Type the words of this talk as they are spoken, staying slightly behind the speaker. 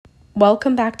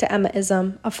Welcome back to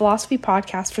Emmaism, a philosophy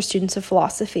podcast for students of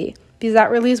philosophy, because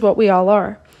that really is what we all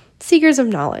are, seekers of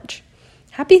knowledge.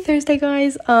 Happy Thursday,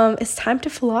 guys. It's time to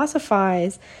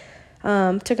philosophize.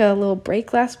 Took a little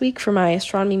break last week for my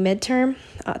astronomy midterm.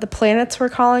 The planets were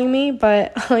calling me,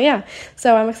 but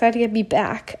so I'm excited to be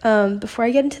back. Before I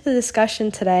get into the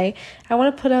discussion today, I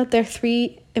want to put out there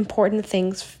 3 important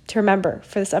things to remember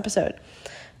for this episode.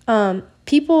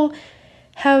 People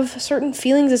have certain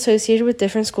feelings associated with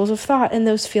different schools of thought, and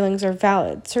those feelings are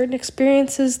valid. Certain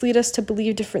experiences lead us to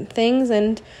believe different things,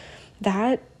 and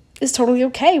that is totally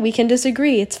okay. We can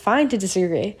disagree. It's fine to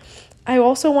disagree. I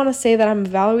also want to say that I'm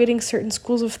evaluating certain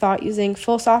schools of thought using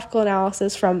philosophical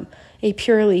analysis from a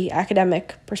purely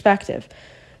academic perspective.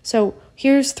 So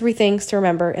here's 3 things to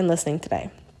remember in listening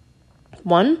today.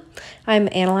 1, I'm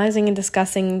analyzing and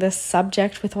discussing this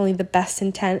subject with only the best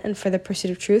intent and for the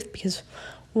pursuit of truth, because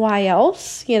why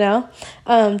else, 2,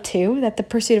 that the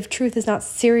pursuit of truth is not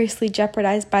seriously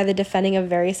jeopardized by the defending of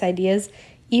various ideas,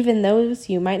 even those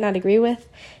you might not agree with.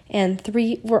 And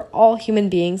 3, we're all human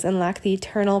beings and lack the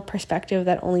eternal perspective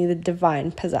that only the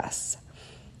divine possess.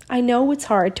 I know it's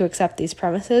hard to accept these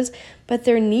premises, but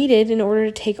they're needed in order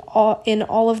to take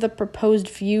all of the proposed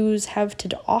views have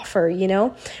to offer,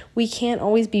 We can't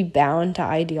always be bound to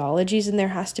ideologies, and there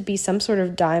has to be some sort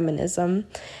of daimonism.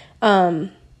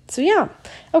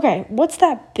 Okay, what's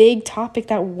that big topic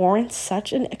that warrants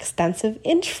such an extensive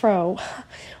intro?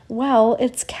 Well,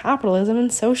 it's capitalism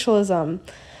and socialism.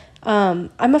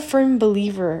 I'm a firm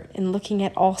believer in looking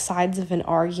at all sides of an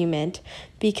argument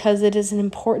because it is an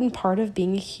important part of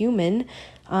being a human.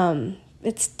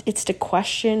 It's to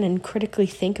question and critically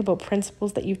think about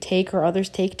principles that you take or others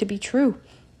take to be true.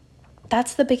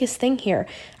 That's the biggest thing here.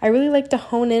 I really like to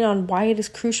hone in on why it is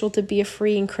crucial to be a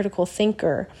free and critical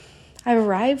thinker. I've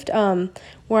arrived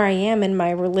where I am in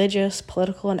my religious,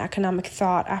 political, and economic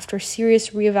thought after serious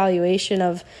reevaluation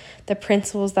of the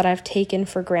principles that I've taken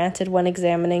for granted when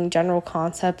examining general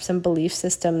concepts and belief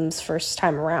systems first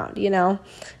time around,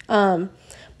 But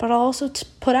I'll also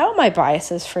put out my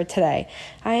biases for today.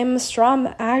 I am a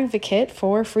strong advocate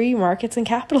for free markets and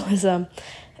capitalism.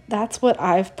 That's what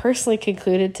I've personally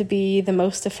concluded to be the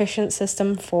most efficient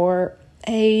system for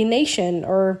a nation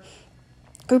or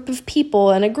group of people,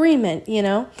 an agreement,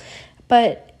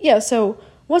 But so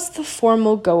what's the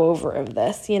formal go over of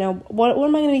this? What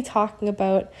am I going to be talking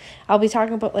about? I'll be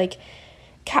talking about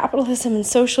capitalism and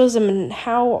socialism and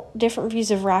how different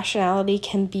views of rationality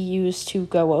can be used to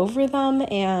go over them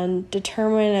and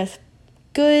determine a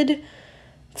good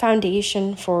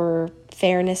foundation for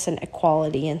fairness and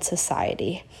equality in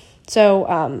society.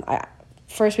 So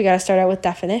first, we got to start out with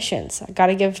definitions. I got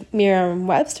to give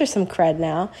Merriam-Webster some cred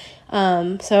now.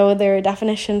 So their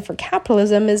definition for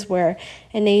capitalism is where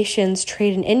a nation's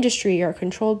trade and industry are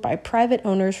controlled by private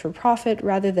owners for profit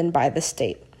rather than by the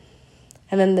state.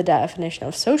 And then the definition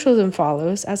of socialism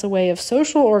follows as a way of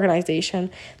social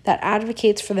organization that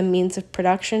advocates for the means of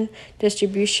production,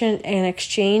 distribution, and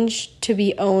exchange to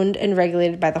be owned and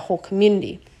regulated by the whole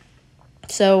community.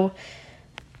 So,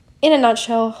 in a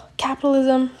nutshell,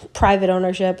 capitalism, private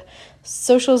ownership;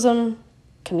 socialism,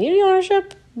 community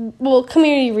ownership. Well,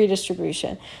 community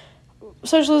redistribution.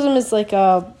 Socialism is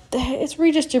it's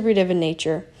redistributive in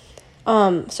nature.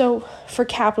 So for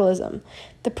capitalism,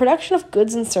 the production of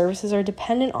goods and services are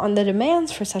dependent on the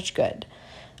demands for such good.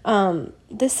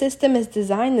 This system is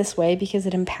designed this way because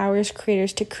it empowers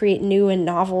creators to create new and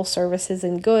novel services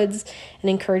and goods and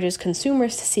encourages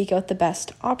consumers to seek out the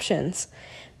best options.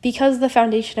 Because the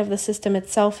foundation of the system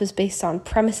itself is based on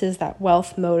premises that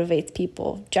wealth motivates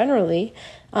people generally,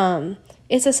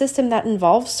 it's a system that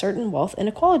involves certain wealth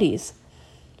inequalities.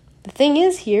 The thing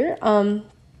is here,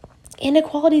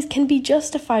 inequalities can be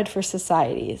justified for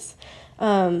societies.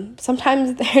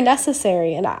 Sometimes they're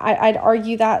necessary, and I'd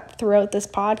argue that throughout this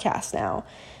podcast now.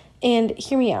 And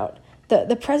hear me out.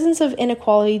 The presence of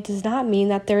inequality does not mean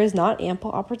that there is not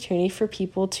ample opportunity for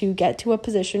people to get to a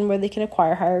position where they can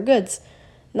acquire higher goods.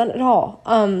 None at all.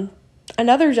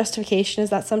 Another justification is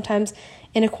that sometimes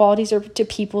inequalities are to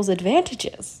people's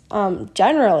advantages.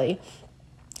 Generally,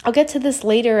 I'll get to this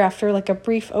later after a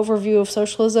brief overview of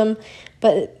socialism,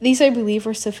 but these I believe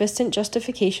are sufficient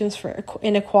justifications for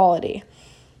inequality.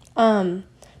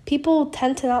 People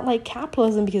tend to not like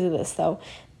capitalism because of this, though,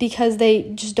 because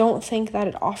they just don't think that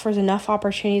it offers enough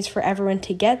opportunities for everyone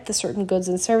to get the certain goods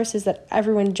and services that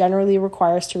everyone generally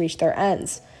requires to reach their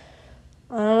ends.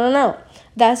 I don't know.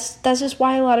 That's just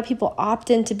why a lot of people opt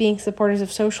into being supporters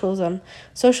of socialism.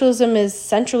 Socialism is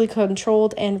centrally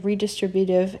controlled and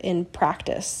redistributive in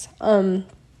practice.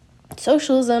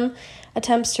 Socialism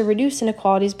attempts to reduce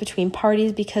inequalities between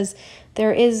parties because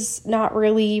There is not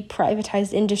really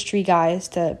privatized industry, guys,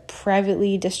 to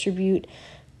privately distribute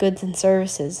goods and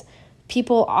services.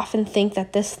 People often think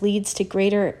that this leads to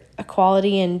greater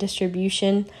equality in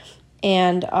distribution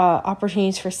and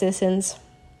opportunities for citizens.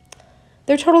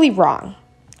 They're totally wrong.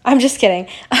 I'm just kidding.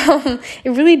 It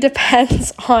really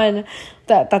depends on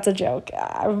that. That's a joke.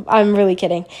 I'm really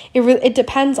kidding. It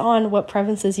depends on what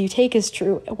premises you take as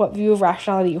true, what view of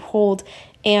rationality you hold,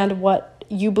 and what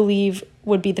you believe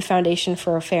would be the foundation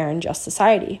for a fair and just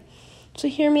society. So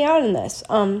hear me out in this.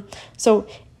 So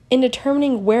in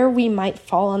determining where we might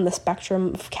fall on the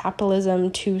spectrum of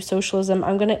capitalism to socialism,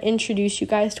 I'm going to introduce you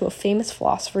guys to a famous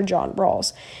philosopher, John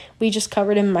Rawls. We just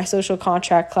covered him in my social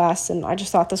contract class, and I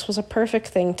just thought this was a perfect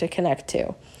thing to connect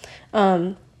to.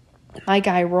 My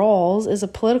guy Rawls is a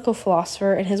political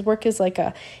philosopher, and his work is like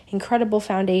a incredible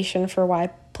foundation for why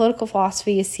political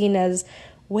philosophy is seen as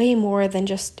way more than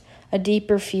just a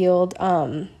deeper field,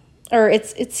 or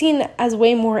it's seen as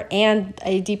way more and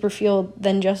a deeper field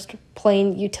than just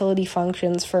plain utility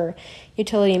functions for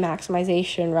utility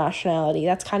maximization, rationality.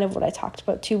 That's kind of what I talked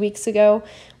about 2 weeks ago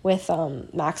with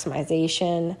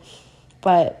maximization.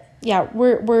 But yeah,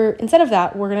 we're instead of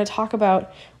that, we're going to talk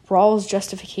about Rawls'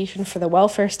 justification for the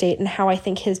welfare state and how I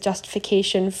think his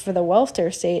justification for the welfare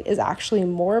state is actually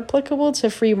more applicable to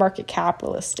free market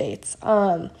capitalist states.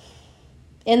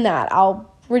 In that, I'll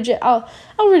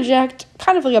reject,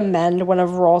 kind of like amend one of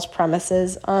Rawls'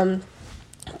 premises.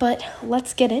 But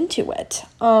let's get into it.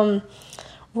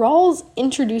 Rawls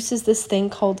introduces this thing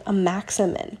called a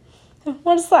maximin.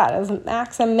 What is that? It's a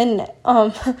maximin.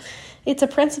 It's a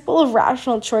principle of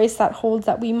rational choice that holds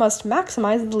that we must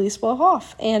maximize the least well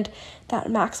off, and that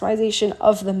maximization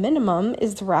of the minimum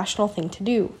is the rational thing to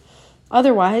do.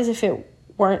 Otherwise, if it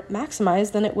weren't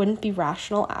maximized, then it wouldn't be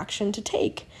rational action to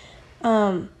take.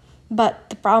 But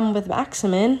the problem with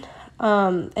maximin,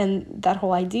 and that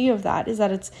whole idea of that, is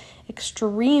that it's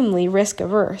extremely risk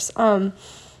averse.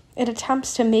 It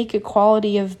attempts to make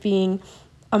equality of being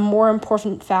a more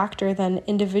important factor than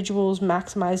individuals'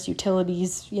 maximized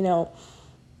utilities,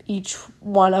 each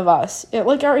one of us,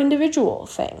 like our individual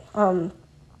thing.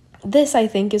 This, I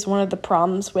think, is one of the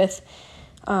problems with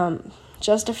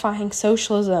justifying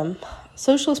socialism.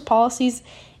 Socialist policies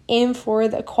aim for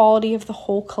the equality of the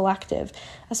whole collective,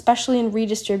 especially in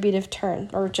redistributive terms,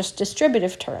 or just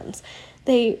distributive terms.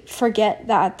 They forget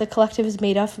that the collective is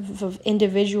made up of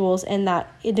individuals, and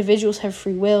that individuals have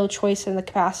free will, choice, and the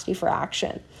capacity for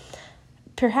action.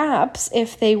 Perhaps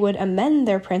if they would amend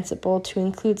their principle to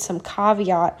include some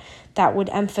caveat that would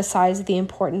emphasize the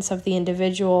importance of the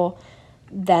individual,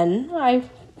 then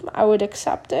I would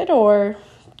accept it or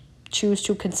choose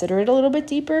to consider it a little bit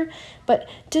deeper. But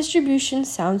distribution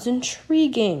sounds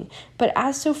intriguing, but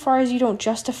as so far as you don't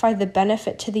justify the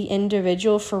benefit to the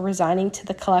individual for resigning to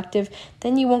the collective,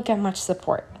 then you won't get much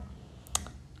support.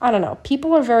 I don't know.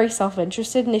 People are very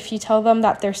self-interested, and if you tell them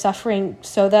that they're suffering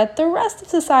so that the rest of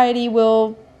society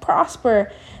will prosper,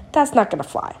 that's not going to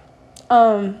fly.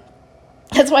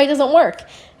 That's why it doesn't work.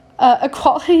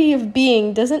 Equality of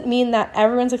being doesn't mean that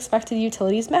everyone's expected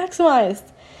utility is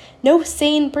maximized. No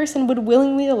sane person would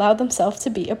willingly allow themselves to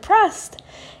be oppressed.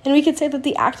 And we could say that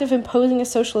the act of imposing a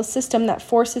socialist system that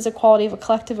forces equality of a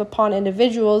collective upon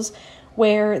individuals,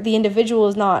 where the individual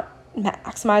is not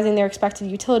maximizing their expected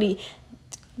utility,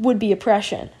 would be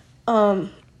oppression.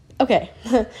 Okay,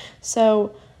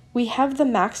 so we have the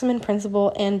maximin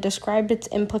principle and described its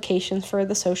implications for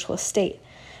the socialist state.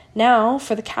 Now,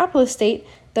 for the capitalist state,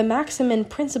 the maximin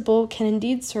principle can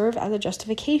indeed serve as a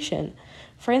justification.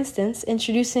 For instance,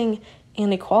 introducing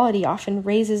inequality often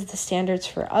raises the standards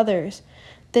for others.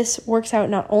 This works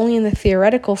out not only in the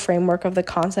theoretical framework of the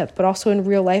concept, but also in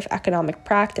real-life economic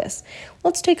practice.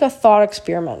 Let's take a thought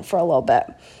experiment for a little bit.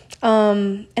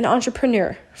 An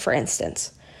entrepreneur, for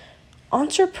instance.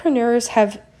 Entrepreneurs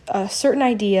have a certain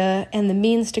idea and the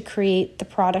means to create the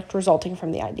product resulting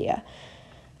from the idea.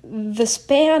 The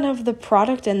span of the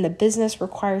product and the business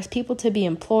requires people to be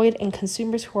employed and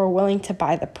consumers who are willing to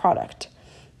buy the product.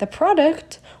 The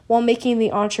product, while making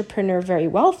the entrepreneur very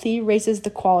wealthy, raises the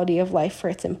quality of life for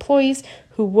its employees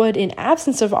who would, in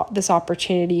absence of this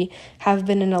opportunity, have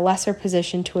been in a lesser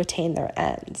position to attain their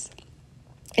ends.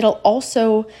 It'll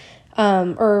also,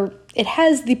 it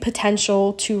has the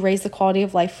potential to raise the quality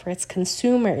of life for its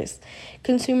consumers.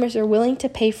 Consumers are willing to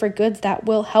pay for goods that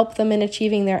will help them in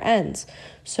achieving their ends.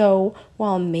 So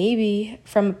while maybe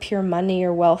from a pure money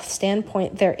or wealth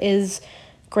standpoint, there is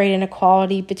great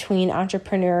inequality between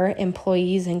entrepreneur,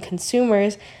 employees, and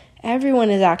consumers, everyone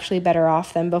is actually better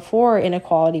off than before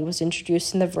inequality was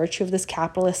introduced in the virtue of this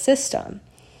capitalist system.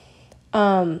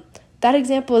 That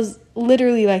example is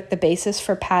literally like the basis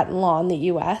for patent law in the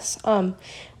US.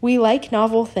 We like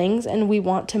novel things, and we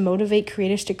want to motivate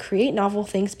creators to create novel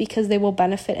things because they will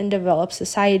benefit and develop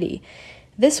society.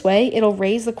 This way, it'll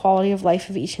raise the quality of life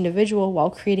of each individual while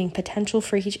creating potential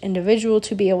for each individual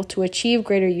to be able to achieve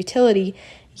greater utility,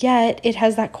 yet it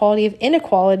has that quality of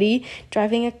inequality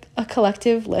driving a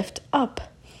collective lift up.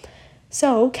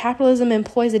 So, capitalism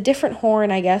employs a different horn,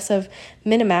 I guess, of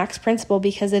Minimax principle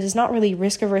because it is not really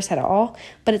risk-averse at all,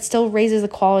 but it still raises the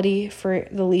quality for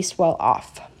the least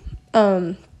well-off.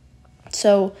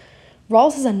 So,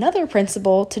 Rawls has another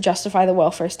principle to justify the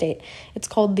welfare state. It's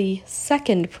called the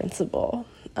second principle.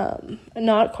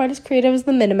 Not quite as creative as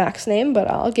the Minimax name, but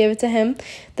I'll give it to him.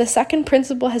 The second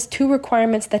principle has two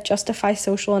requirements that justify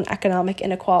social and economic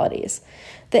inequalities.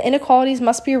 The inequalities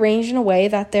must be arranged in a way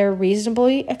that they're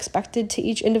reasonably expected to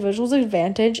each individual's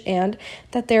advantage and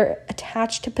that they're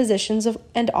attached to positions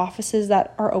and offices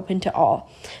that are open to all.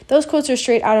 Those quotes are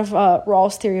straight out of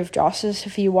Rawls' theory of justice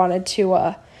if you wanted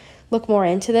to look more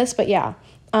into this, but yeah.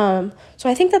 So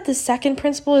I think that the second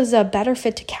principle is a better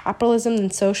fit to capitalism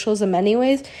than socialism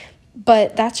anyways,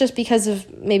 but that's just because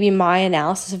of maybe my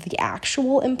analysis of the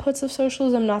actual inputs of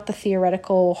socialism, not the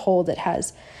theoretical hold it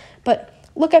has. But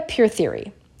look at pure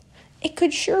theory. It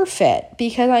could sure fit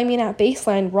because, at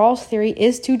baseline, Rawls' theory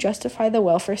is to justify the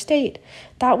welfare state.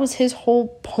 That was his whole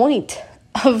point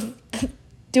of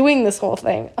doing this whole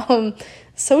thing.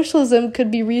 Socialism could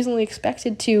be reasonably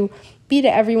expected to be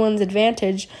to everyone's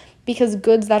advantage because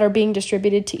goods that are being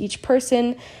distributed to each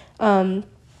person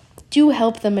do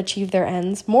help them achieve their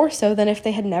ends, more so than if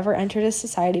they had never entered a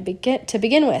society to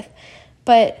begin with.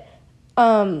 But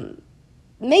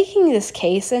making this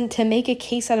case, and to make a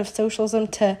case out of socialism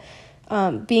to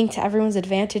being to everyone's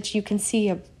advantage, you can see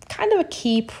a kind of a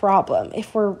key problem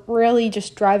if we're really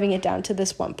just driving it down to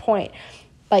this one point.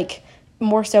 Like,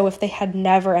 more so if they had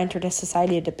never entered a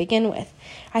society to begin with.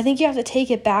 I think you have to take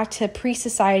it back to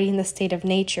pre-society in the state of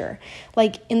nature.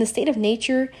 Like, in the state of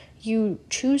nature, you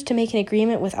choose to make an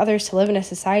agreement with others to live in a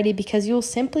society because you'll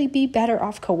simply be better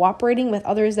off cooperating with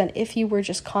others than if you were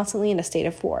just constantly in a state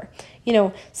of war.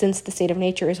 Since the state of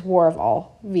nature is war of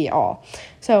all via all.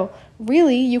 So,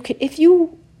 really, if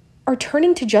you are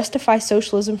turning to justify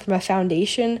socialism from a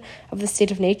foundation of the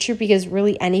state of nature because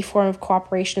really any form of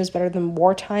cooperation is better than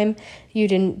wartime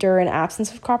you'd endure in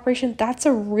absence of cooperation, that's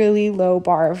a really low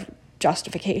bar of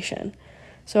justification.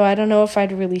 So I don't know if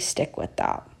I'd really stick with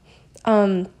that.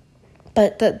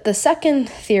 But the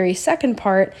second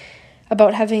part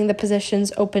about having the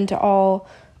positions open to all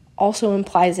also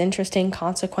implies interesting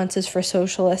consequences for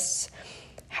socialists.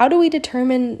 How do we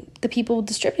determine the people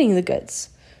distributing the goods?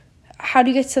 How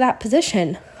do you get to that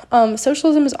position?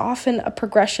 Socialism is often a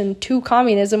progression to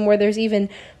communism where there's even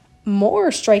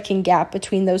more striking gap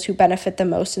between those who benefit the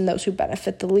most and those who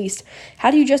benefit the least.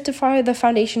 How do you justify the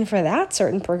foundation for that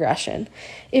certain progression?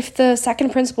 If the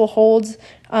second principle holds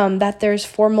that there's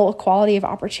formal equality of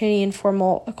opportunity and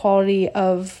formal equality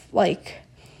of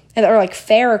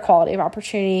fair equality of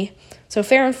opportunity, so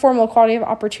fair and formal equality of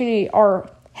opportunity are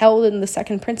held in the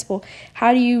second principle,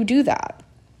 how do you do that?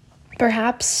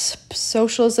 Perhaps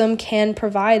socialism can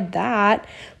provide that,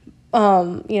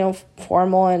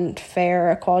 formal and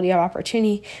fair equality of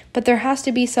opportunity, but there has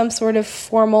to be some sort of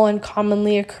formal and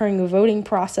commonly occurring voting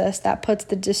process that puts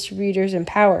the distributors in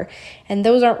power, and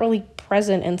those aren't really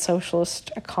present in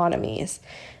socialist economies.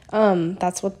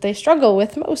 That's what they struggle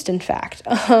with most, in fact.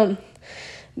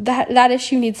 That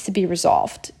issue needs to be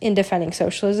resolved in defending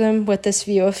socialism with this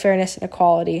view of fairness and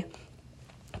equality.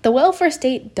 The welfare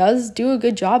state does do a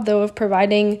good job, though, of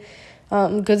providing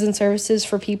goods and services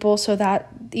for people so that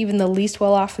even the least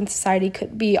well-off in society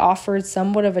could be offered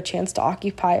somewhat of a chance to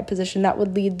occupy a position that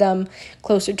would lead them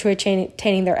closer to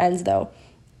attaining their ends, though,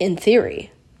 in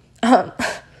theory. But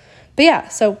yeah,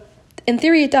 so in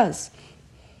theory it does.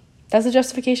 That's a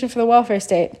justification for the welfare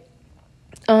state.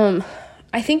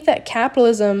 I think that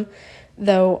capitalism,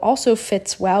 though, also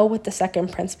fits well with the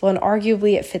second principle, and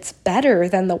arguably it fits better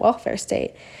than the welfare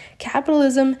state.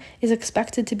 Capitalism is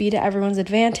expected to be to everyone's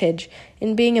advantage.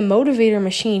 In being a motivator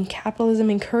machine,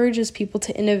 capitalism encourages people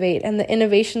to innovate, and the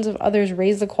innovations of others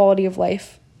raise the quality of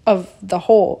life of the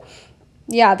whole.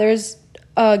 Yeah, there's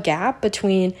a gap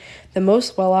between the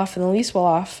most well-off and the least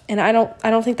well-off, and I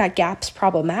don't think that gap's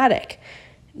problematic,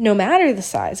 no matter the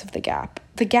size of the gap.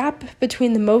 The gap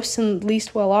between the most and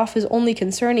least well-off is only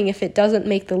concerning if it doesn't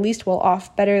make the least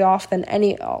well-off better off than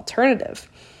any alternative.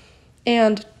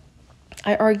 And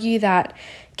I argue that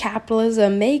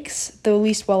capitalism makes the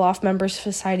least well-off members of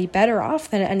society better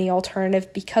off than any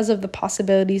alternative because of the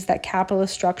possibilities that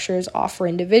capitalist structures offer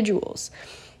individuals.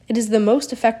 It is the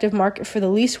most effective market for the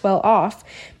least well off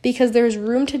because there is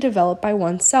room to develop by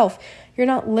oneself. You're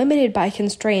not limited by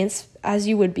constraints as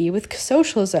you would be with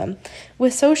socialism.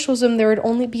 With socialism, there would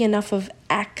only be enough of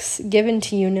X given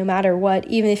to you no matter what,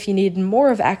 even if you needed more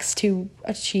of X to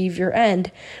achieve your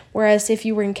end. Whereas if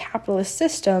you were in capitalist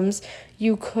systems,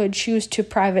 you could choose to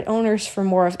private owners for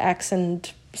more of X and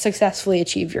successfully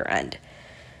achieve your end.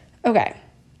 Okay.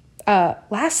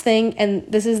 Last thing, and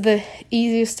this is the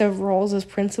easiest of Rawls's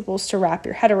principles to wrap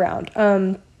your head around.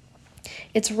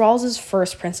 It's Rawls's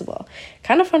first principle.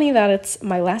 Kind of funny that it's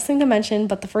my last thing to mention,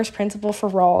 but the first principle for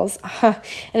Rawls,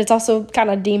 and it's also kind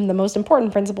of deemed the most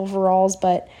important principle for Rawls,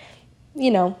 but,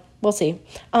 we'll see.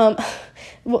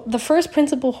 The first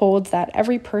principle holds that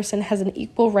every person has an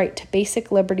equal right to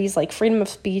basic liberties like freedom of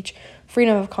speech,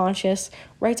 freedom of conscience,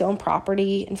 right to own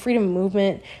property, and freedom of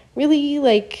movement. Really,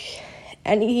 like,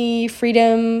 any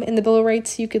freedom in the Bill of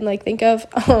Rights you can, think of.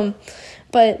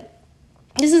 But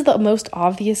this is the most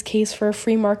obvious case for a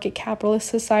free market capitalist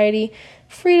society.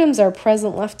 Freedoms are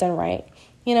present left and right.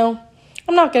 I'm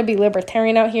not going to be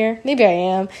libertarian out here. Maybe I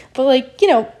am. But,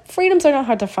 freedoms are not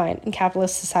hard to find in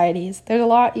capitalist societies. There's a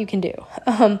lot you can do.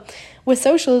 With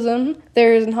socialism,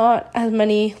 there's not as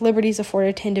many liberties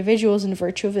afforded to individuals in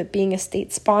virtue of it being a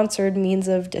state-sponsored means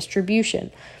of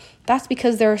distribution. That's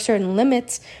because there are certain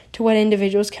limits to what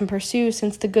individuals can pursue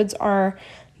since the goods are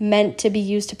meant to be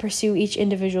used to pursue each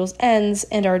individual's ends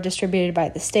and are distributed by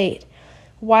the state.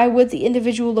 Why would the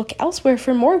individual look elsewhere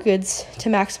for more goods to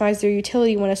maximize their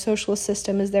utility when a socialist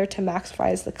system is there to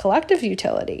maximize the collective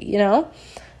utility,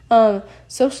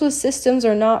 Socialist systems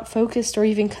are not focused or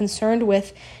even concerned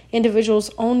with individuals'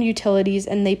 own utilities,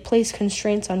 and they place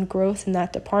constraints on growth in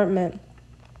that department.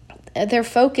 Their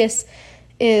focus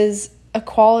is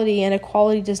equality, and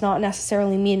equality does not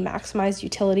necessarily mean maximized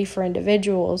utility for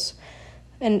individuals.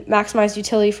 And maximized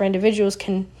utility for individuals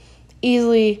can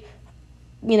easily,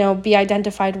 be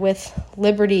identified with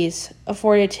liberties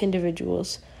afforded to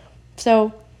individuals.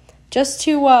 So, just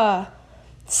to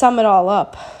sum it all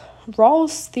up,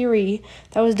 Rawls' theory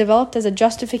that was developed as a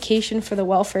justification for the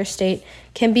welfare state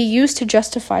can be used to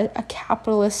justify a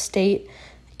capitalist state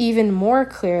even more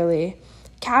clearly.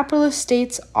 Capitalist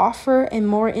states offer a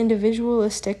more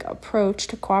individualistic approach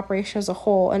to cooperation as a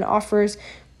whole and offers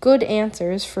good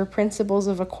answers for principles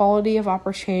of equality of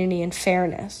opportunity and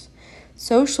fairness.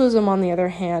 Socialism, on the other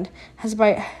hand, has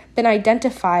been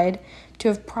identified to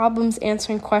have problems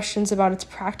answering questions about its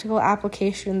practical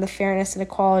application in the fairness and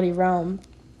equality realm.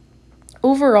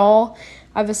 Overall,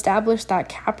 I've established that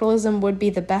capitalism would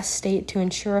be the best state to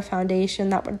ensure a foundation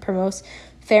that would promote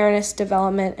fairness,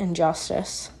 development, and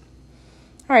justice.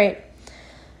 All right,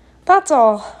 that's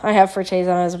all I have for today's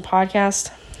Amazon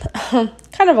podcast.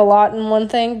 Kind of a lot in one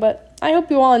thing, but I hope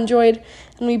you all enjoyed,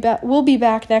 and we'll be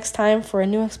back next time for a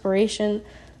new exploration.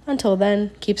 Until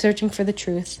then, keep searching for the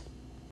truth.